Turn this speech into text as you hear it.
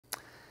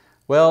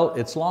Well,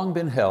 it's long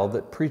been held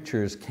that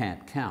preachers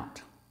can't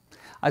count.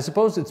 I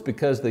suppose it's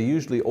because they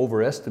usually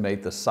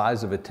overestimate the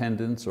size of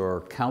attendance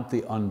or count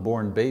the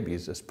unborn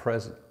babies as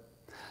present.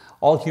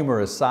 All humor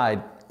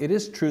aside, it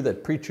is true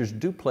that preachers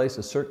do place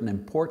a certain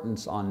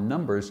importance on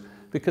numbers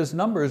because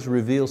numbers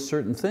reveal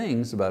certain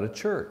things about a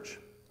church.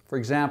 For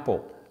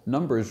example,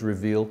 numbers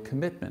reveal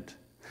commitment.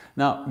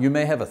 Now, you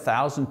may have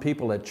 1,000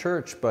 people at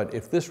church, but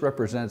if this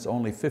represents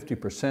only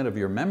 50% of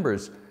your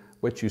members,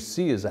 what you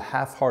see is a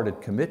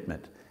half-hearted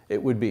commitment.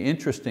 It would be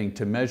interesting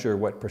to measure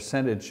what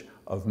percentage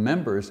of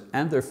members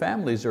and their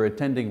families are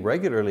attending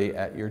regularly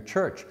at your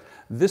church.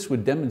 This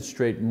would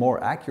demonstrate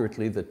more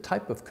accurately the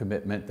type of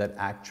commitment that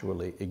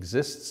actually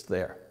exists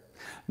there.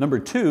 Number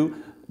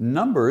two,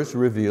 numbers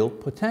reveal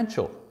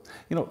potential.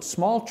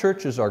 Small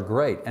churches are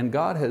great and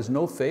God has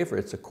no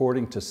favorites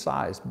according to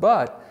size,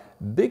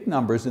 but big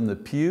numbers in the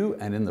pew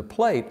and in the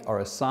plate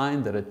are a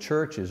sign that a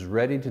church is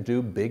ready to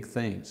do big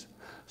things.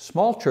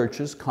 Small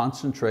churches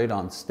concentrate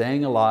on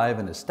staying alive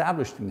and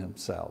establishing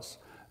themselves.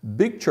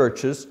 Big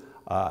churches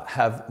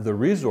have the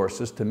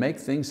resources to make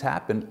things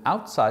happen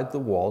outside the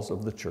walls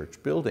of the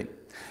church building.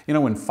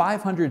 When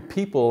 500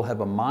 people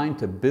have a mind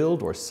to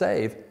build or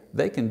save,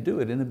 they can do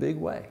it in a big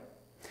way.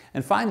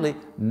 And finally,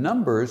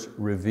 numbers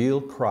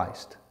reveal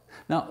Christ.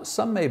 Now,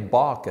 some may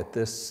balk at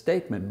this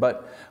statement,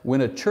 but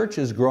when a church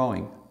is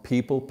growing,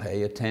 people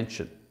pay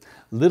attention.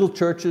 Little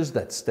churches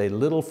that stay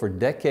little for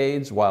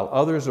decades while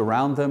others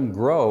around them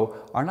grow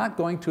are not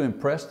going to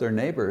impress their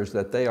neighbors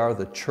that they are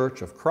the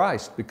church of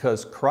Christ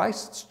because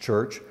Christ's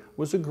church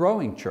was a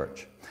growing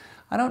church.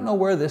 I don't know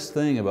where this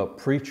thing about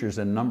preachers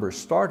and numbers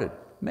started.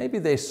 Maybe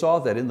they saw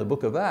that in the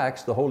book of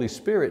Acts, the Holy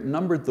Spirit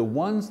numbered the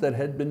ones that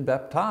had been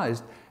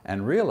baptized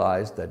and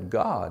realized that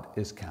God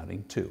is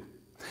counting too.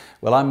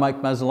 Well, I'm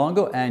Mike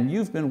Mazzalongo and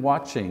you've been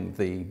watching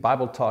the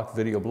Bible Talk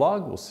video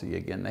blog. We'll see you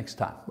again next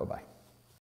time. Bye-bye.